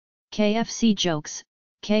KFC jokes,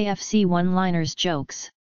 KFC one-liners jokes.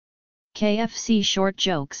 KFC short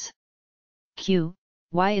jokes. Q.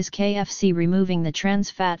 Why is KFC removing the trans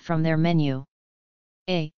fat from their menu?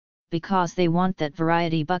 A. Because they want that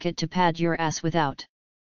variety bucket to pad your ass without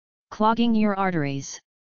clogging your arteries.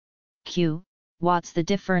 Q. What's the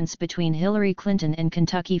difference between Hillary Clinton and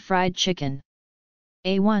Kentucky Fried Chicken?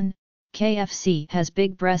 A1. KFC has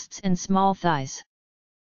big breasts and small thighs.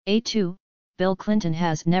 A2. Bill Clinton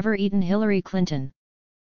has never eaten Hillary Clinton.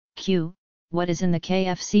 Q. What is in the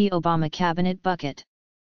KFC Obama cabinet bucket?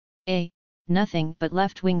 A. Nothing but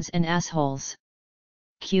left wings and assholes.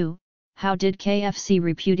 Q. How did KFC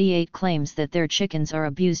repudiate claims that their chickens are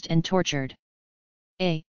abused and tortured?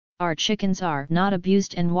 A. Our chickens are not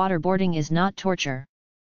abused and waterboarding is not torture.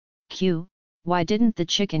 Q. Why didn't the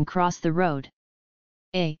chicken cross the road?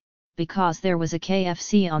 A. Because there was a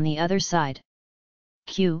KFC on the other side.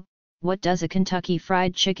 Q. What does a Kentucky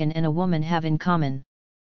Fried Chicken and a woman have in common?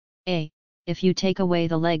 A. If you take away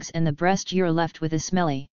the legs and the breast, you're left with a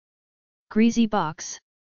smelly, greasy box.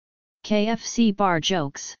 KFC bar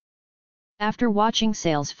jokes. After watching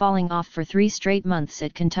sales falling off for 3 straight months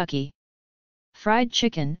at Kentucky Fried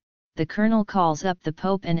Chicken, the Colonel calls up the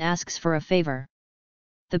Pope and asks for a favor.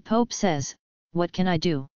 The Pope says, "What can I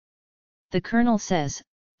do?" The Colonel says,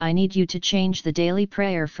 "I need you to change the daily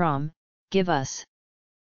prayer from, 'Give us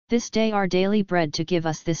this day our daily bread' to 'Give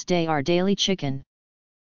us this day our daily chicken.'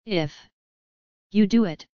 If you do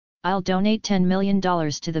it, I'll donate $10 million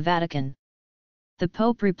to the Vatican." The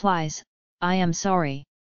Pope replies, "I am sorry.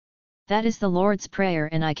 That is the Lord's Prayer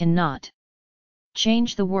and I cannot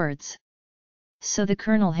change the words." So the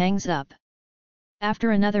Colonel hangs up.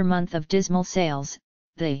 After another month of dismal sales,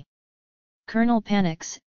 the Colonel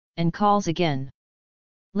panics, and calls again.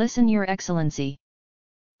 "Listen, Your Excellency.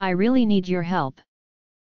 I really need your help.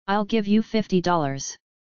 I'll give you $50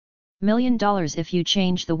 million if you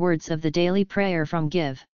change the words of the daily prayer from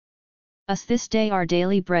 'Give us this day our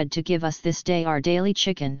daily bread' to 'Give us this day our daily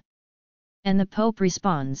chicken.'" And the Pope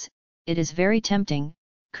responds, "It is very tempting,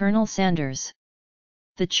 Colonel Sanders.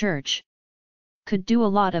 The Church could do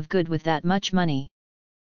a lot of good with that much money.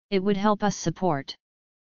 It would help us support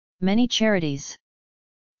many charities.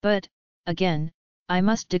 But, again, I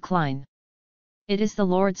must decline. It is the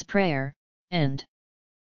Lord's Prayer, and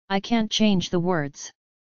I can't change the words."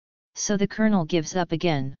 So the Colonel gives up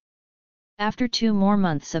again. After 2 more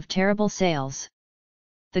months of terrible sales,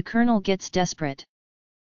 the Colonel gets desperate.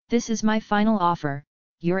 "This is my final offer,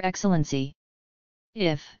 Your Excellency.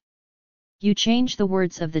 If you change the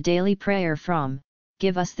words of the daily prayer from,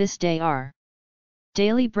 'Give us this day our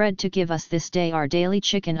daily bread' to 'Give us this day our daily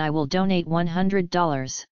chicken,' I will donate $100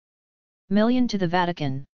 million to the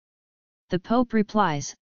Vatican." The Pope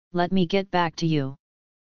replies, "Let me get back to you."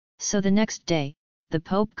 So the next day, the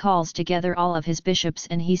Pope calls together all of his bishops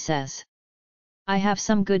and he says, "I have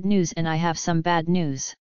some good news and I have some bad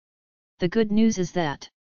news. The good news is that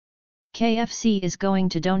KFC is going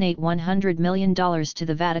to donate $100 million to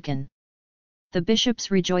the Vatican." The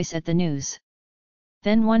bishops rejoice at the news.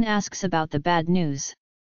 Then one asks about the bad news.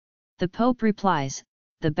 The Pope replies,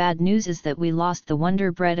 "The bad news is that we lost the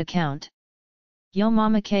Wonder Bread account." Yo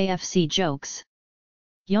Mama KFC jokes.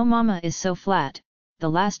 Yo Mama is so flat, the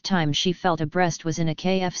last time she felt a breast was in a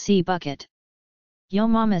KFC bucket. Yo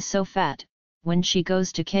Mama's so fat, when she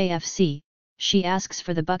goes to KFC, she asks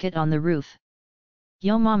for the bucket on the roof.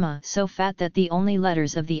 Yo Mama so fat that the only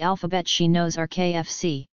letters of the alphabet she knows are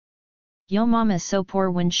KFC. Yo Mama's so poor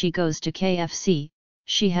when she goes to KFC,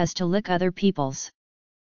 she has to lick other people's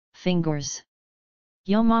fingers.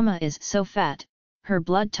 Yo Mama is so fat, her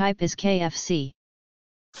blood type is KFC.